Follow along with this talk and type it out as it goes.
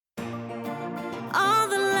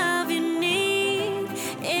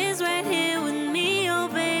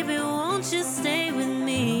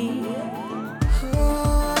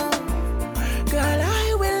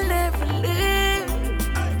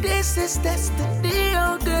was destiny,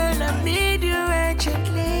 oh girl, I need you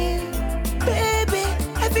urgently. Baby,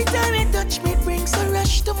 every time you touch me, it brings a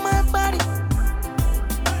rush to my body.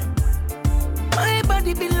 My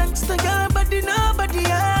body belongs to your body, nobody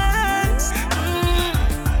else.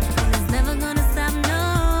 It's never gonna stop,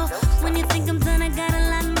 no. When you think I'm done, I got a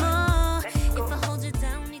lot more. If I hold you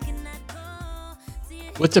down, you cannot go.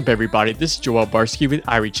 What's up, everybody? This is Joel Barsky with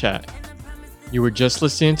Irie Chat. You were just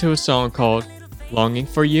listening to a song called Longing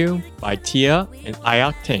for You by Tia and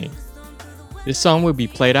iOctane. This song will be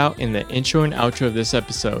played out in the intro and outro of this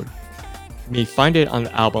episode. You may find it on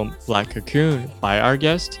the album Black Cocoon by our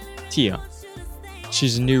guest, Tia.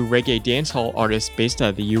 She's a new reggae dancehall artist based out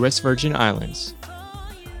of the US Virgin Islands.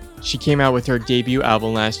 She came out with her debut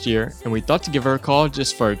album last year, and we thought to give her a call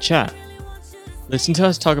just for a chat. Listen to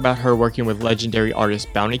us talk about her working with legendary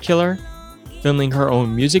artist Bounty Killer, filming her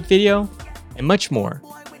own music video, and much more.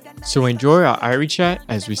 So enjoy our Irie Chat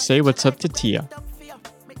as we say what's up to Tia.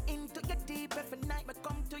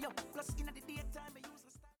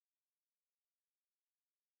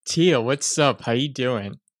 Tia, what's up? How you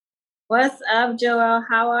doing? What's up, Joel?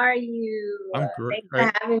 How are you? I'm great.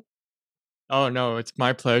 Thanks for having me. Oh no, it's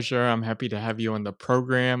my pleasure. I'm happy to have you on the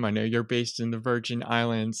program. I know you're based in the Virgin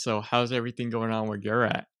Islands, so how's everything going on where you're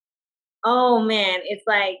at? Oh man, it's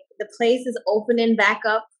like the place is opening back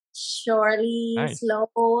up surely, Nice. slow,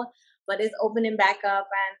 but it's opening back up,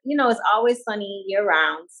 and it's always sunny year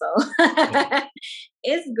round. So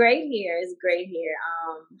it's great here. It's great here.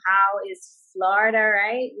 How is Florida?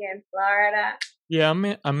 Right? You're in Florida. Yeah,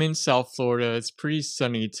 I'm in South Florida. It's pretty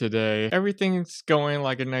sunny today. Everything's going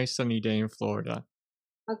like a nice sunny day in Florida.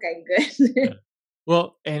 Okay, good. Yeah.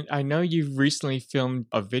 Well, and I know you've recently filmed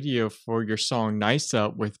a video for your song Nice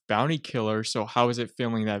Up with Bounty Killer. So how is it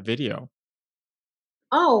filming that video?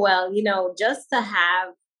 Oh, well, just to have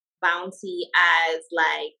Bounty as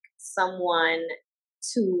like someone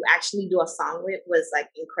to actually do a song with was like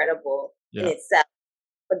incredible in Yeah. itself.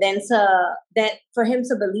 But then for him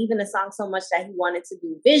to believe in the song so much that he wanted to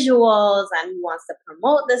do visuals and he wants to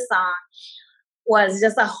promote the song was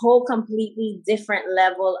just a whole completely different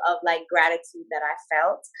level of like gratitude that I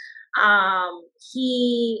felt.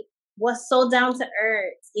 He was so down to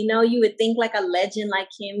earth. You would think like a legend like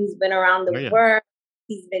him. He's been around Oh the yeah. world.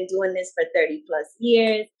 He's been doing this for 30 plus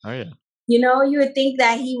years. Oh yeah. You would think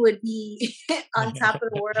that he would be on top of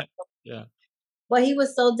the world. Yeah. But he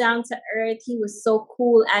was so down to earth. He was so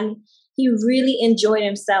cool, and he really enjoyed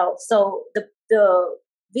himself. So the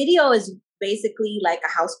video is basically like a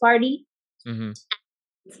house party. Mm-hmm.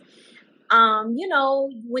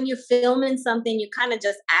 When you're filming something, you're kind of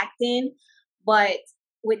just acting. But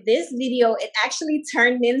with this video, it actually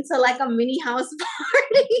turned into like a mini house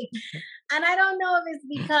party. And I don't know if it's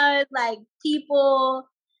because like people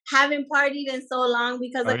haven't partied in so long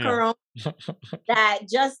because Oh of yeah. Corona that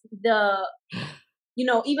just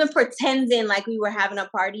even pretending like we were having a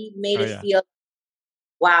party made Oh it yeah. feel,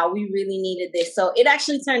 wow, we really needed this. So it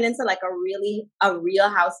actually turned into like a real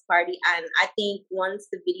house party. And I think once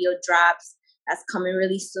the video drops, that's coming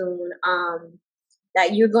really soon,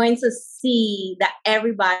 that you're going to see that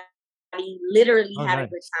everybody literally Oh had a nice.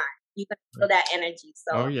 good time. You can feel that energy.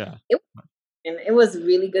 Oh So yeah. it was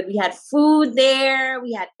really good. We had food there.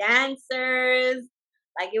 We had dancers.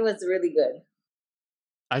 Like, it was really good.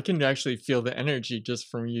 I can actually feel the energy just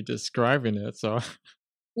from you describing it. So,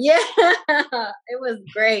 Yeah, it was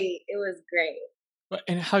great. It was great.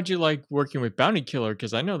 and how'd you like working with Bounty Killer?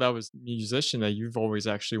 Because I know that was a musician that you've always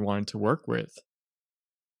actually wanted to work with.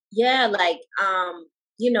 Yeah, like,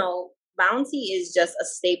 Bounty is just a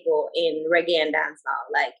staple in reggae and dancehall.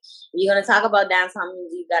 Like, if you're gonna talk about dancehall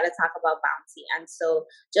music, you gotta talk about Bounty. And so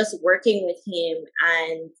just working with him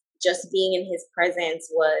and just being in his presence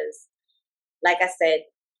was, like I said,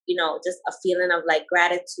 just a feeling of like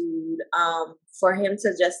gratitude, for him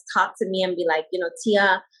to just talk to me and be like,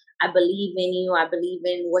 Tia, I believe in you. I believe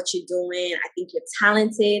in what you're doing. I think you're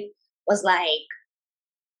talented. Was like,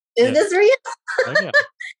 is Yeah. this real? Oh yeah.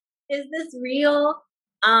 Is this real?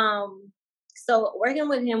 So working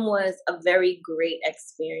with him was a very great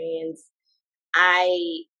experience.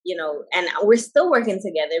 And we're still working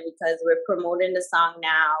together because we're promoting the song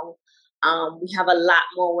now. We have a lot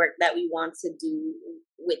more work that we want to do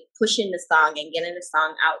with pushing the song and getting the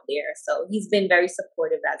song out there. So he's been very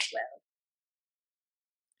supportive as well.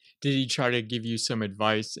 Did he try to give you some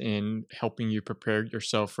advice in helping you prepare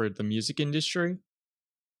yourself for the music industry?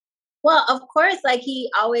 Well, of course, like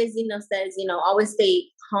he always, says, always stay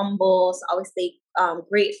humble, always stay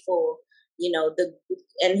grateful.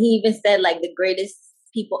 And he even said like the greatest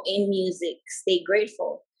people in music stay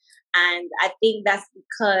grateful, and I think that's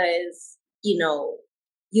because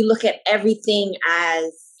you look at everything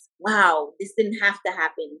as, wow, this didn't have to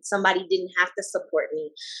happen. Somebody didn't have to support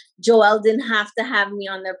me. Joel didn't have to have me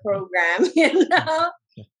on their program, you know?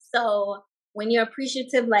 So when you're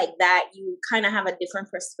appreciative like that, you kind of have a different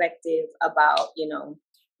perspective about, you know,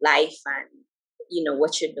 life and, you know,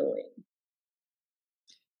 what you're doing.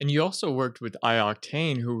 And you also worked with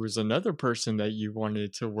iOctane, who was another person that you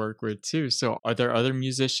wanted to work with too. So are there other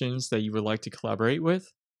musicians that you would like to collaborate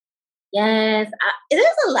with? Yes, there's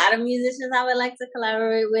a lot of musicians I would like to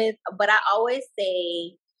collaborate with, but I always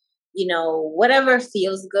say, you know, whatever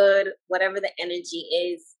feels good, whatever the energy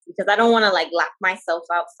is, because I don't want to like lock myself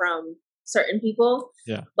out from certain people.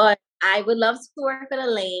 Yeah. But I would love to work with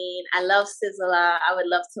Elaine. I love Sizzla. I would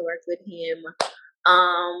love to work with him.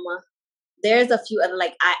 There's a few other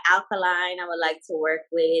like Alkaline I would like to work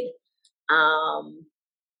with.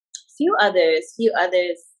 Few others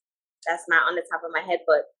that's not on the top of my head,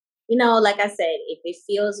 but you know, like I said, if it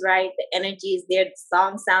feels right, the energy is there, the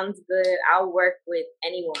song sounds good, I'll work with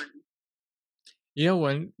anyone. You know,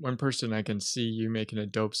 one person I can see you making a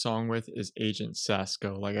dope song with is Agent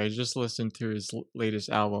Sasco. Like I just listened to his latest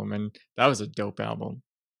album, and that was a dope album.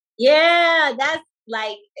 Yeah, that's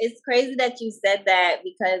like, it's crazy that you said that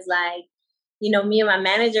because like, you know, me and my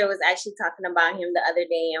manager was actually talking about him the other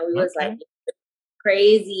day, and we was like,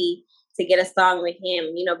 crazy to get a song with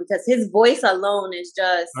him, you know, because his voice alone is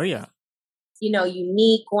just, Oh yeah, you know,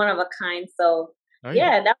 unique, one of a kind. So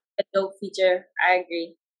yeah, that was a dope feature. I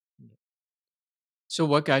agree. So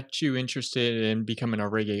what got you interested in becoming a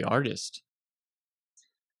reggae artist?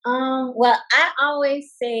 Well, I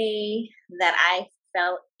always say that I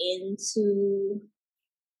fell into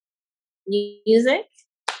music.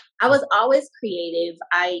 I was always creative.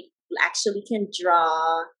 I actually can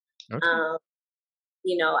draw. Okay.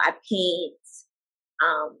 You know, I paint.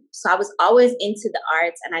 So I was always into the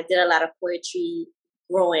arts, and I did a lot of poetry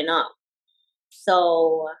growing up.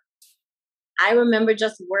 So I remember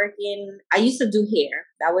just working. I used to do hair.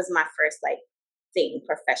 That was my first like thing,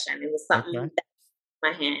 profession. It was something that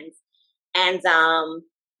my hands. And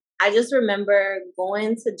I just remember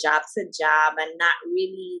going to job and not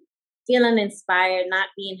really feeling inspired, not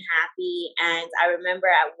being happy. And I remember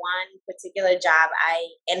at one particular job, I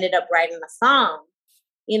ended up writing a song,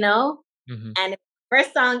 you know, and it's the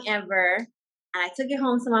first song ever. And I took it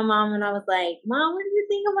home to my mom, and I was like, Mom, what do you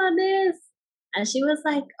think about this? And she was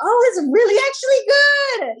like, oh, it's really actually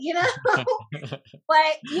good, you know?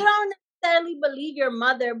 But you don't necessarily believe your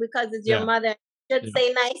mother because it's your mother. Should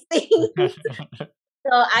say nice things.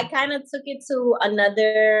 So I kind of took it to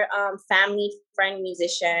another family friend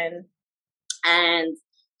musician, and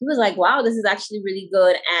he was like, wow, this is actually really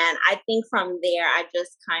good. And I think from there, I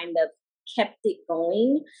just kind of kept it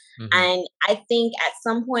going. And I think at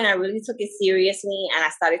some point I really took it seriously, and I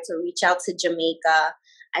started to reach out to Jamaica.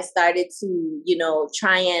 I started to, you know,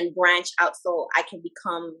 try and branch out so I can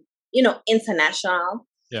become, you know, international.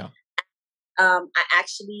 Yeah. I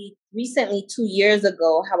actually recently, 2 years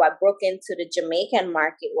ago, how I broke into the Jamaican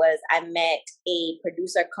market was I met a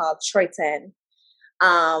producer called Troyton.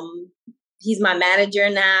 He's my manager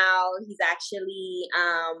now. He's actually,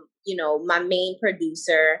 you know, my main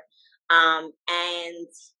producer. And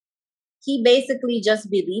he basically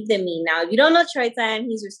just believed in me. Now, if you don't know Troyton,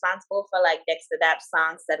 he's responsible for like Dexter Dapp's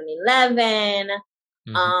song 7-Eleven,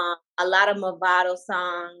 a lot of Movado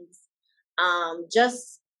songs,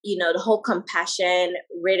 just, you know, the whole Compassion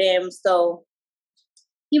rhythm. So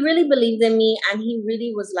he really believed in me, and he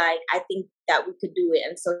really was like, I think that we could do it.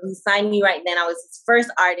 And so he signed me right then. I was his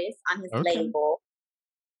first artist on his label.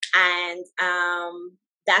 And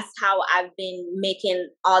that's how I've been making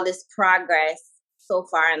all this progress so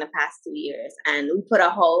far in the past 2 years. And we put a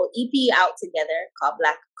whole EP out together called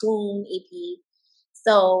Black Cocoon EP.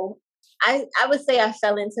 So I would say I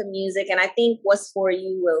fell into music, and I think what's for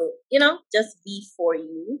you will, you know, just be for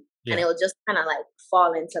you, and it will just kind of like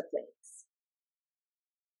fall into place.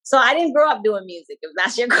 So I didn't grow up doing music, if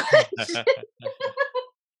that's your question.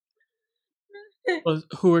 Well,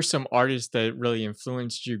 who are some artists that really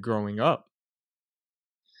influenced you growing up?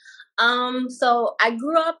 So I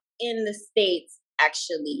grew up in the States,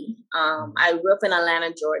 actually. I grew up in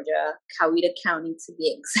Atlanta, Georgia, Coweta County to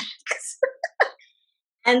be exact.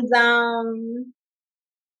 And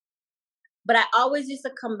but I always used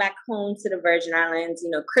to come back home to the Virgin Islands, you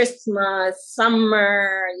know, Christmas,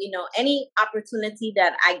 summer, you know, any opportunity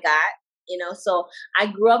that I got, you know. So I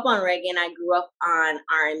grew up on reggae, and I grew up on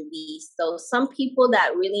R&B. So some people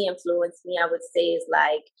that really influenced me, I would say, is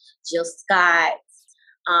like Jill Scott,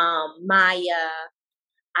 Maya.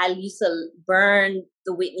 I used to burn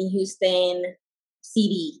the Whitney Houston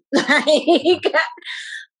CD. Like,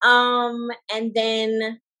 And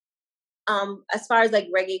then as far as like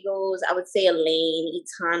reggae goes, I would say Elaine,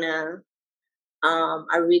 Itana.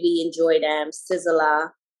 I really enjoy them.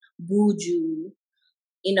 Sizzla, Buju,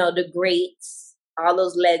 the greats, all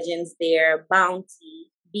those legends there,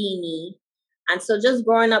 Bounty, Beanie. And so just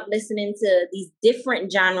growing up listening to these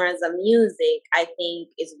different genres of music, I think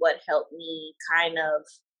is what helped me kind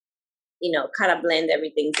of blend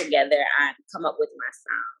everything together and come up with my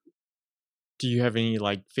sound. Do you have any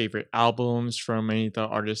like favorite albums from any of the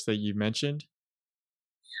artists that you mentioned?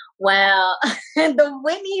 Well, the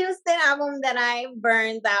Whitney Houston album that I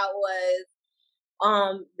burned out was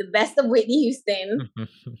the best of Whitney Houston.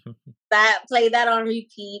 That played that on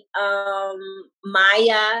repeat.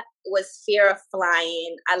 Maya was Fear of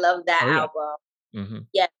Flying. I love that Oh yeah. album. Mm-hmm.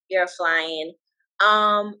 Yeah, Fear of Flying.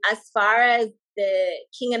 As far as the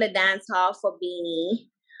King of the Dance Hall for Beanie,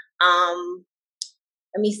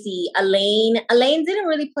 let me see. Elaine didn't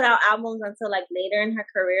really put out albums until like later in her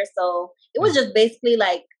career, so it was just basically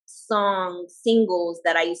like singles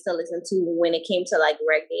that I used to listen to when it came to like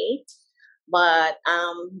reggae. But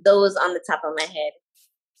those on the top of my head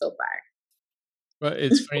so far. Well,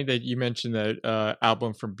 it's funny that you mentioned that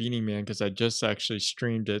album from Beanie Man because I just actually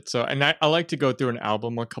streamed it. So, and I like to go through an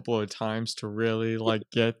album a couple of times to really like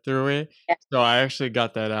get through it. Yeah. So I actually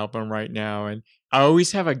got that album right now, and I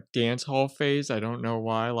always have a dance hall phase. I don't know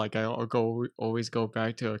why. Like always go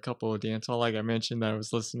back to a couple of dance hall. Like I mentioned that I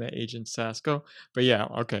was listening to Agent Sasco. But yeah,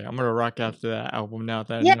 okay, I'm gonna rock out to that album now.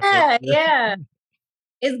 That I know it. Yeah.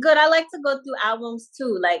 It's good. I like to go through albums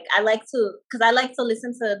too. Like because I like to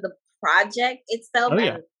listen to the project itself Oh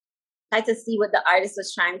yeah. and try to see what the artist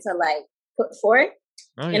was trying to like put forth.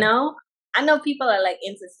 Oh You yeah. know, I know people are like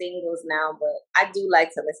into singles now, but I do like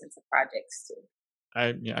to listen to projects too.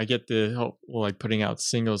 I get the whole like putting out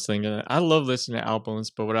singles thing, and I love listening to albums.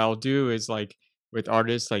 But what I'll do is like with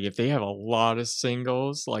artists, like if they have a lot of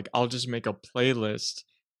singles, like I'll just make a playlist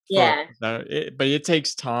for Yeah. that. But it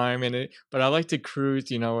takes time, But I like to cruise.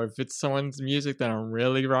 If it's someone's music that I'm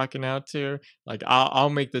really rocking out to, like I'll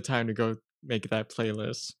make the time to go make that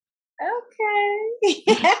playlist.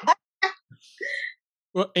 Okay.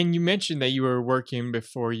 Well, and you mentioned that you were working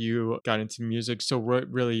before you got into music. So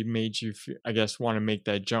what really made you, I guess, want to make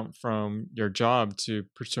that jump from your job to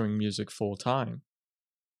pursuing music full time?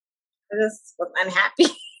 I just was unhappy.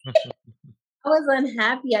 I was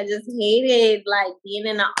unhappy. I just hated like being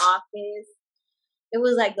in the office. It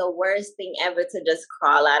was like the worst thing ever to just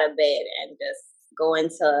crawl out of bed and just go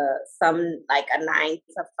into some like a 9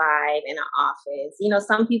 to 5 in an office.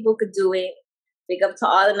 Some people could do it. Big up to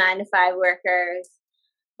all the 9 to 5 workers,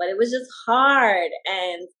 but it was just hard.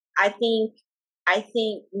 And I think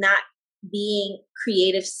not being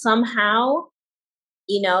creative somehow,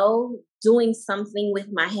 doing something with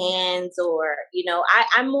my hands or,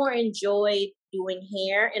 I more enjoyed doing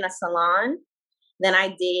hair in a salon than I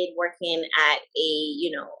did working at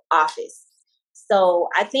office. So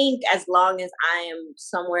I think as long as I am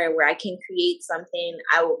somewhere where I can create something,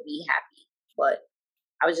 I will be happy. But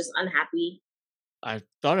I was just unhappy. I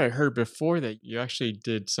thought I heard before that you actually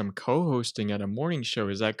did some co-hosting at a morning show.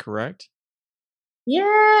 Is that correct? Yeah,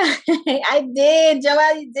 I did.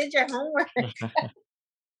 Joelle, you did your homework.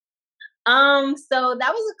 So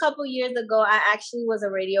that was a couple years ago. I actually was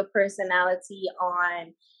a radio personality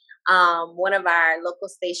on one of our local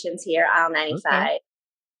stations here, Isle 95. Okay.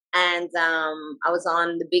 And I was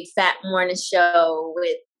on the Big Fat Morning Show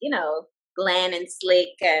with, Glenn and Slick.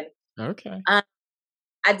 And Okay.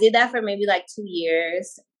 I did that for maybe like 2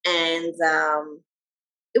 years. And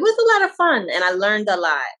it was a lot of fun. And I learned a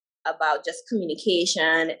lot about just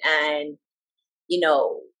communication and,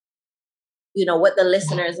 what the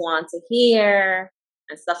listeners want to hear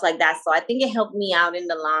and stuff like that. So I think it helped me out in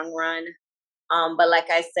the long run. But like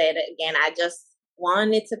I said, again, I just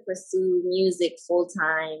wanted to pursue music full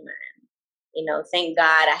time. And, thank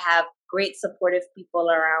God I have great supportive people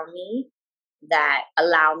around me that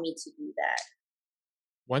allow me to do that.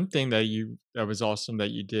 One thing that was awesome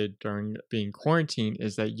that you did during being quarantined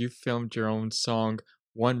is that you filmed your own song,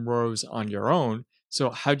 One Rose on Your Own. So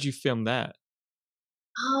how'd you film that?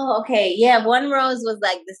 Oh, okay. Yeah, One Rose was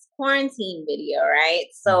like this quarantine video, right?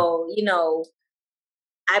 So,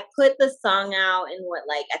 I put the song out in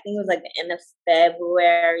I think it was like the end of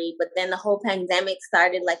February, but then the whole pandemic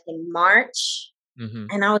started like in March. Mm-hmm.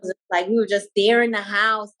 And I was just like, we were just there in the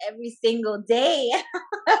house every single day.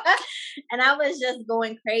 And I was just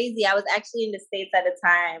going crazy. I was actually in the States at the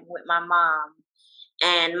time with my mom.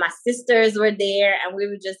 And my sisters were there. And we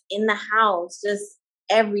were just in the house just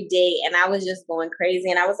every day. And I was just going crazy.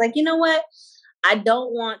 And I was like, you know what? I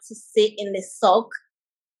don't want to sit in this sulk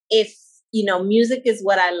if music is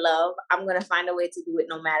what I love. I'm going to find a way to do it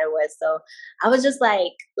no matter what. So I was just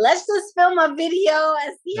like, let's just film a video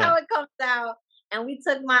and see Yeah. how it comes out. And we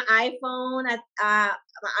took my iPhone, my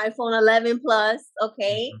iPhone 11 Plus,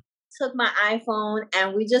 okay? Took my iPhone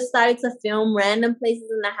and we just started to film random places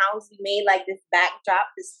in the house. We made like this backdrop,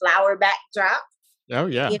 this flower backdrop. Oh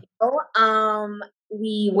yeah.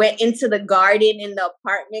 We went into the garden in the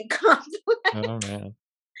apartment complex. Oh man.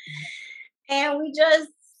 And we just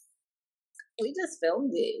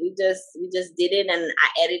filmed it. We just did it, and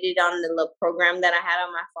I edited on the little program that I had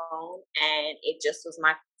on my phone, and it just was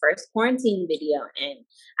my first quarantine video. And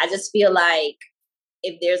I just feel like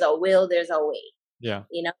if there's a will, there's a way. Yeah.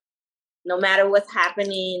 No matter what's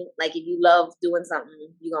happening, like if you love doing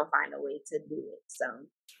something, you're gonna find a way to do it. So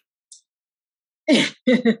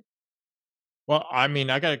Well, I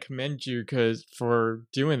mean, I gotta commend you because for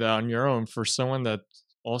doing that on your own, for someone that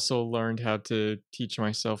also learned how to teach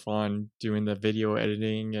myself on doing the video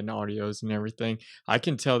editing and audios and everything. I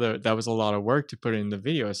can tell that that was a lot of work to put in the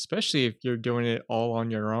video, especially if you're doing it all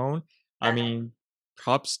on your own. I mean,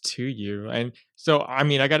 props to you. And so, I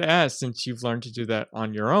mean, I gotta ask, since you've learned to do that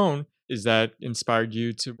on your own, is that inspired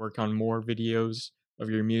you to work on more videos of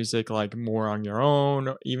your music, like more on your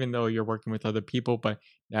own, even though you're working with other people, but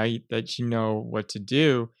now that you know what to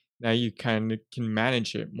do, now you kind of can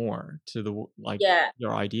manage it more to the like yeah,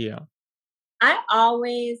 your idea. I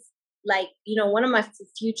always one of my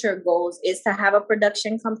future goals is to have a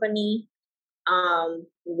production company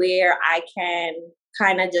where I can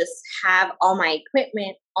kind of just have all my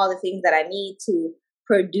equipment, all the things that I need to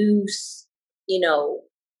produce,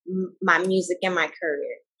 my music and my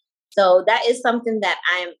career. So that is something that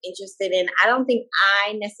I'm interested in. I don't think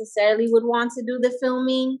I necessarily would want to do the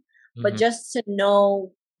filming, but just to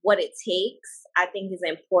know what it takes, I think is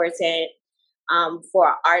important for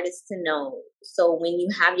an artist to know. So when you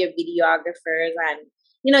have your videographers and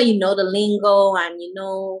you know the lingo and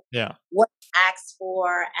Yeah. what to ask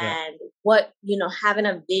for Yeah. and what having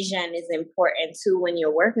a vision is important too when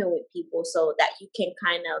you're working with people, so that you can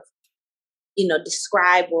kind of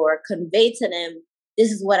describe or convey to them, this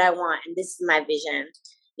is what I want and this is my vision.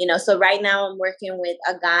 So right now I'm working with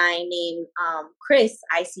a guy named Chris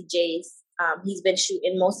ICJs. He's been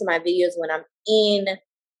shooting most of my videos when I'm in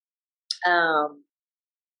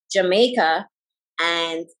Jamaica,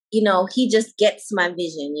 and he just gets my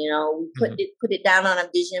vision. We put it down on a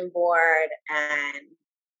vision board, and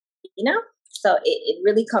so it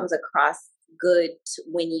really comes across good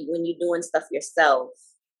when you're doing stuff yourself.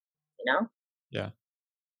 Yeah.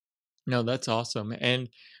 No, that's awesome. And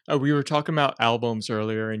we were talking about albums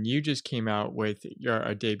earlier, and you just came out with your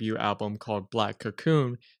a debut album called Black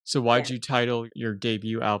Cocoon. So why'd Yeah. you title your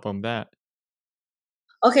debut album that?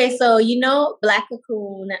 Okay, so Black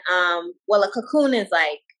Cocoon. Well, a cocoon is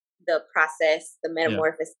like the process, the Yeah.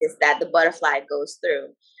 metamorphosis that the butterfly goes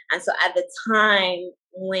through. And so at the time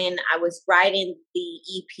when I was writing the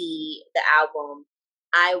EP, the album,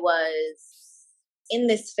 I was in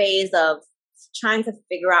this phase of trying to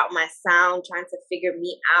figure out my sound, trying to figure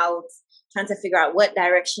me out, trying to figure out what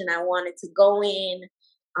direction I wanted to go in.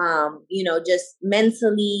 Just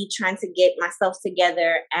mentally trying to get myself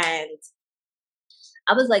together. And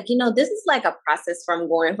I was like, this is like a process from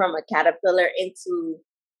going from a caterpillar into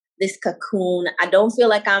this cocoon. I don't feel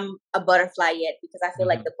like I'm a butterfly yet, because I feel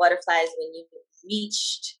like the butterfly is when you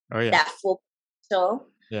reached Oh yeah. that full potential.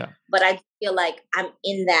 Yeah. But I feel like I'm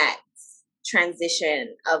in that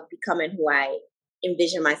transition of becoming who I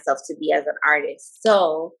envision myself to be as an artist.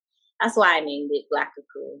 So that's why I named it Black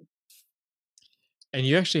Cocoon. And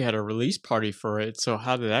you actually had a release party for it. So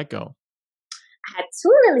how did that go? I had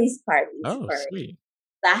 2 release parties Oh, for it. sweet.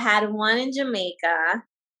 I had one in Jamaica,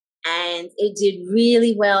 and it did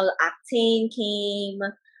really well. Octane came,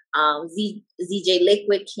 ZJ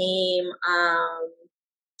Liquid came,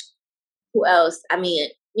 who else? I mean,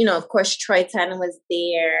 of course, Troy Tan was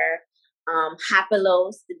there.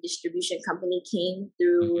 Hapelos, the distribution company, came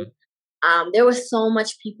through. There was so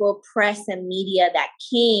much people, press and media that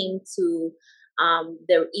came to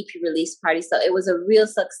the EP release party. So it was a real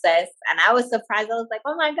success. And I was surprised. I was like,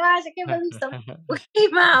 oh my gosh, I can't believe some people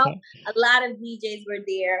came out. A lot of DJs were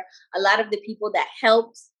there. A lot of the people that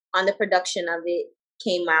helped on the production of it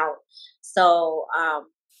came out. So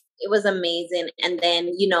it was amazing. And then,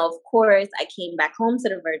 of course, I came back home to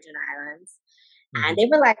the Virgin Islands. And they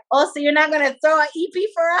were like, oh, so you're not going to throw an EP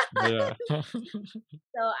for us? Yeah.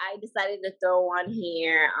 So I decided to throw one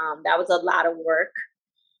here. That was a lot of work.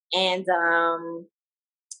 And,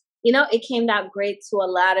 it came out great too. A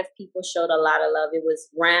lot of people showed a lot of love. It was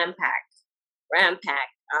Rampack.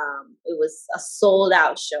 It was a sold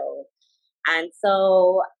out show. And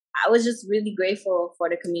so I was just really grateful for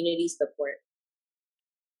the community support.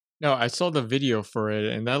 No, I saw the video for it,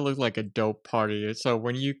 and that looked like a dope party. So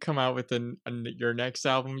when you come out with your next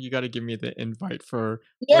album, you got to give me the invite for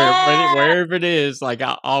Yeah, wherever it is. Like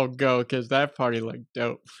I'll go because that party looked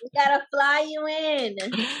dope. we gotta fly you in.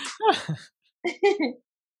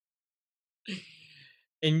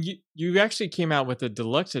 And you actually came out with a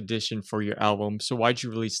deluxe edition for your album. So why'd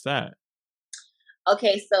you release that?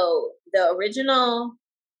 Okay, so the original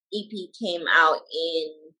EP came out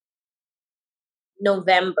in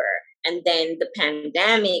November, and then the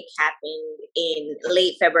pandemic happened in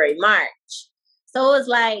late February, March. So it was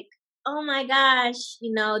like, oh my gosh,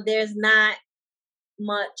 there's not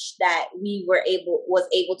much that we was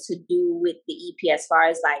able to do with the EP as far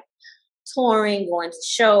as like touring, going to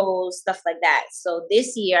shows, stuff like that. So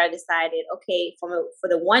this year I decided, okay, for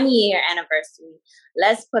the 1 year anniversary,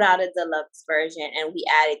 let's put out a deluxe version, and we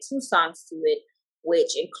added 2 songs to it,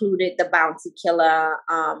 which included the Bounty Killer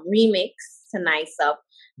remix to Nice Up,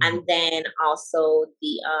 and then also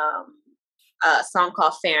the song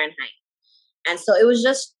called Fahrenheit. And so it was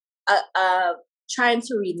just trying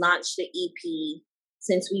to relaunch the EP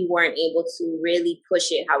since we weren't able to really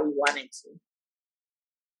push it how we wanted to.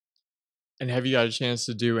 And have you got a chance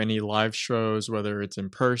to do any live shows, whether it's in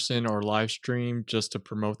person or live stream, just to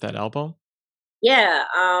promote that album? Yeah,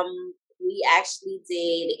 we actually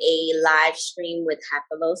did a live stream with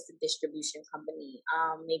Hapalos, the distribution company,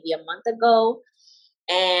 maybe a month ago.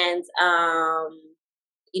 And,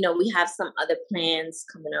 we have some other plans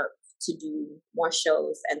coming up to do more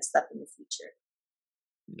shows and stuff in the future.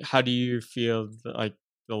 How do you feel like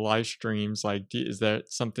the live streams? Like, is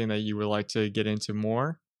that something that you would like to get into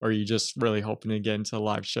more? Or are you just really hoping to get into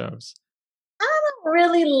live shows? I don't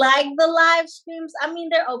really like the live streams. I mean,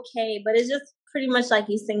 they're okay, but it's just pretty much like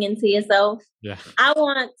you singing to yourself. Yeah. I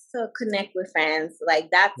want to connect with fans. Like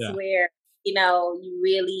that's where, you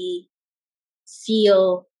really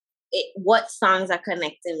feel it, what songs are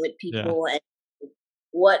connecting with people and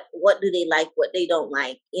what do they like, what they don't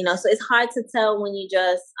like. So it's hard to tell when you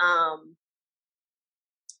just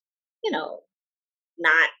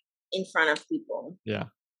not in front of people. Yeah,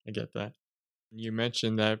 I get that. You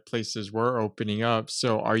mentioned that places were opening up.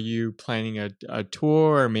 So are you planning a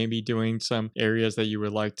tour or maybe doing some areas that you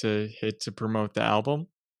would like to hit to promote the album?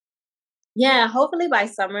 Yeah, hopefully by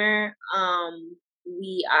summer,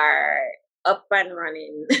 we are up and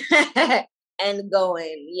running and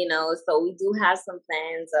going, so we do have some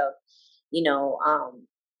plans of,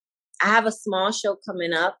 I have a small show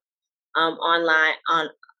coming up online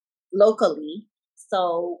locally.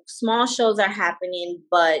 So small shows are happening,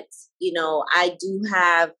 but I do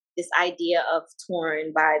have this idea of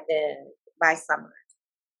touring by summer.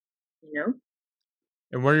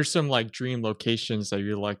 And what are some like dream locations that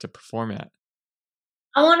you'd like to perform at?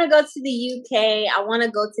 I want to go to the UK. I want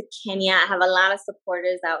to go to Kenya. I have a lot of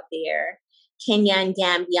supporters out there. Kenya and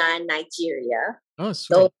Gambia and Nigeria. Oh,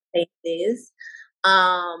 sweet. Those places.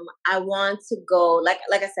 I want to go, like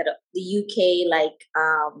I said, the UK,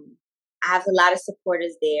 I have a lot of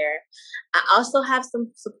supporters there. I also have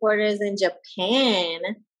some supporters in Japan.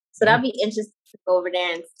 So that'll be interesting to go over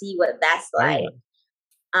there and see what that's like.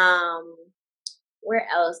 Where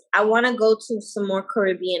else? I want to go to some more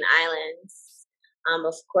Caribbean islands.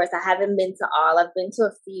 Of course, I haven't been to all. I've been to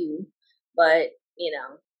a few. But,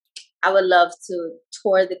 I would love to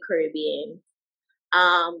tour the Caribbean.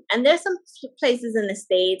 And there's some places in the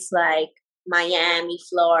States like Miami,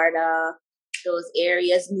 Florida, those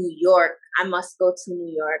areas, New York. I must go to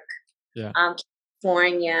New York. Yeah.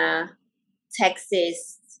 California,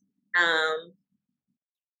 Texas.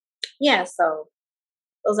 So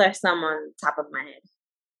those are some on top of my head.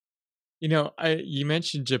 You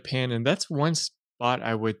mentioned Japan, and that's one spot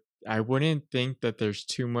I wouldn't think that there's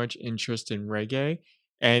too much interest in reggae.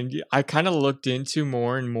 And I kind of looked into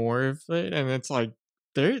more and more of it, and it's like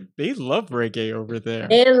they love reggae over there.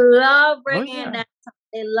 They love reggae. Oh, yeah. And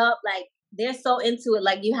they love, they're so into it.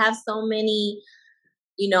 Like, you have so many,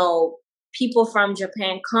 people from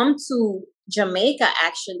Japan come to Jamaica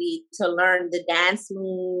actually to learn the dance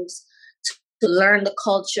moves, to learn the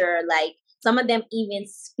culture. Like, some of them even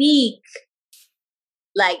speak,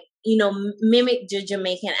 mimic the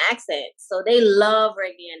Jamaican accent. So they love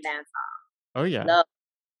reggae and dancehall. Oh, yeah. Love.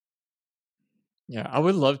 Yeah, I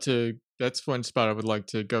would love to. That's one spot I would like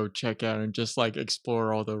to go check out and just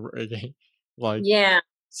explore all the reggae.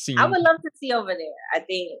 Scene. I would love to see over there. I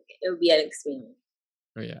think it would be an experience.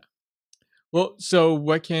 Oh, yeah. Well, so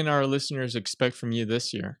what can our listeners expect from you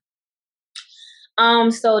this year?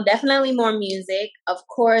 So definitely more music. Of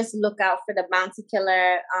course, look out for the Bounty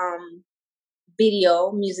Killer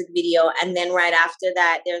music video, and then right after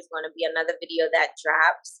that, there's going to be another video that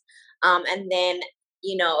drops. And then,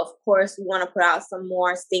 of course, we want to put out some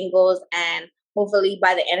more singles, and hopefully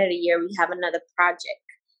by the end of the year, we have another project.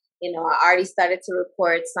 I already started to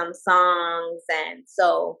record some songs, and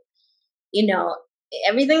so,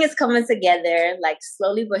 everything is coming together, like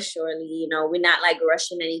slowly but surely. We're not like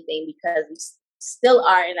rushing anything because we still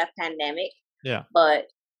are in a pandemic. Yeah. But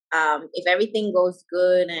if everything goes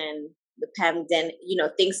good and the pandemic,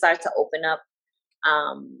 things start to open up,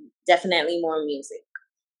 definitely more music.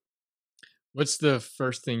 What's the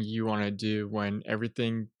first thing you want to do when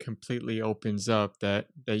everything completely opens up that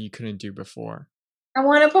you couldn't do before? I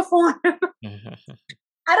want to perform.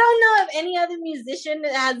 I don't know if any other musician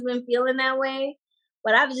has been feeling that way,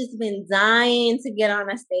 but I've just been dying to get on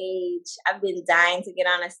a stage. I've been dying to get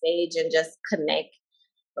on a stage and just connect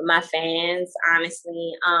with my fans,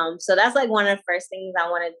 honestly. So that's like one of the first things I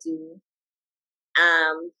want to do.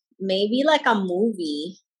 Maybe like a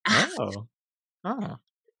movie. Oh. A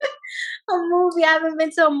movie. I haven't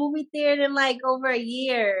been to a movie theater in like over a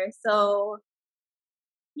year. So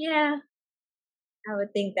yeah, I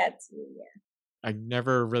would think that too. Yeah. I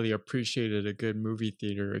never really appreciated a good movie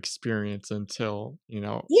theater experience until,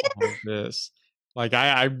 all of this. Like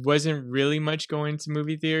I wasn't really much going to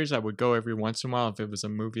movie theaters. I would go every once in a while if it was a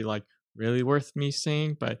movie like really worth me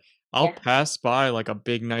seeing, but I'll pass by like a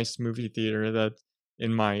big nice movie theater that's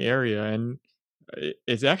in my area, and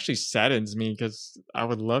it actually saddens me because I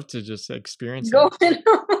would love to just experience it.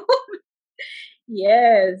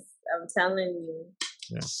 Yes, I'm telling you.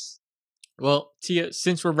 Yes. Well, Tia,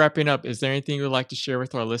 since we're wrapping up, is there anything you would like to share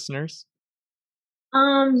with our listeners?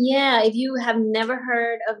 Yeah, if you have never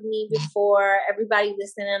heard of me before, everybody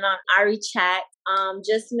listening on Ari Chat,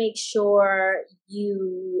 just make sure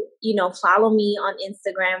you follow me on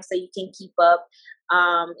Instagram so you can keep up.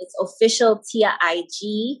 It's official Tia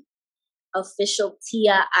IG. Official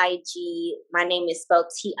Tia IG. My name is spelled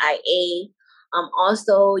TIA.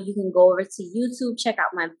 Also, you can go over to YouTube, check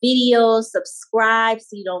out my videos, subscribe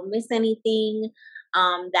so you don't miss anything.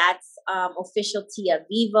 That's official Tia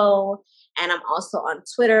Vivo. And I'm also on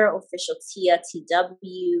Twitter, official Tia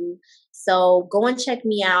TW. So go and check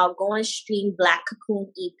me out. Go and stream Black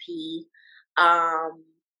Cocoon EP.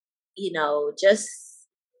 Just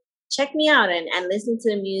check me out and listen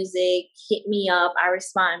to the music. Hit me up. I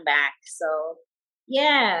respond back. So,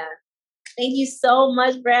 yeah. Thank you so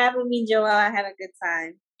much for having me, Joel. I had a good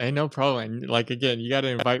time. Hey, no problem. Like, again, you got to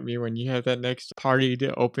invite me when you have that next party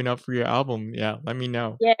to open up for your album. Yeah, let me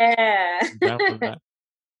know. Yeah.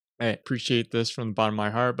 I appreciate this from the bottom of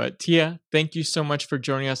my heart. But Tia, thank you so much for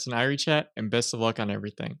joining us in Irie Chat, and best of luck on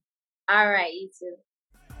everything. All right, you too.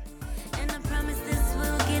 And I promise this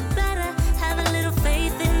will get better. Have a little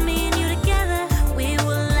faith in me and you together. We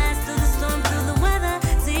will last through the storm, through the weather.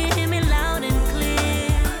 So you hear me loud and clear.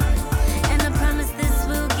 And I promise this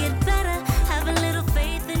will get better. Have a little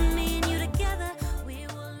faith in me and you together. We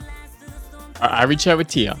will last through the storm. Irie Chat with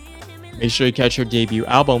Tia. Make sure you catch her debut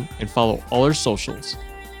album and follow all her socials.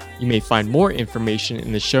 You may find more information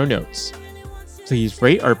in the show notes. Please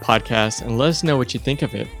rate our podcast and let us know what you think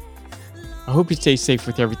of it. I hope you stay safe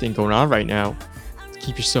with everything going on right now.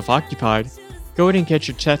 Keep yourself occupied. Go ahead and catch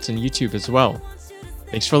your chats on YouTube as well.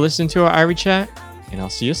 Thanks for listening to our Irie Chat, and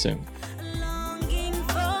I'll see you soon.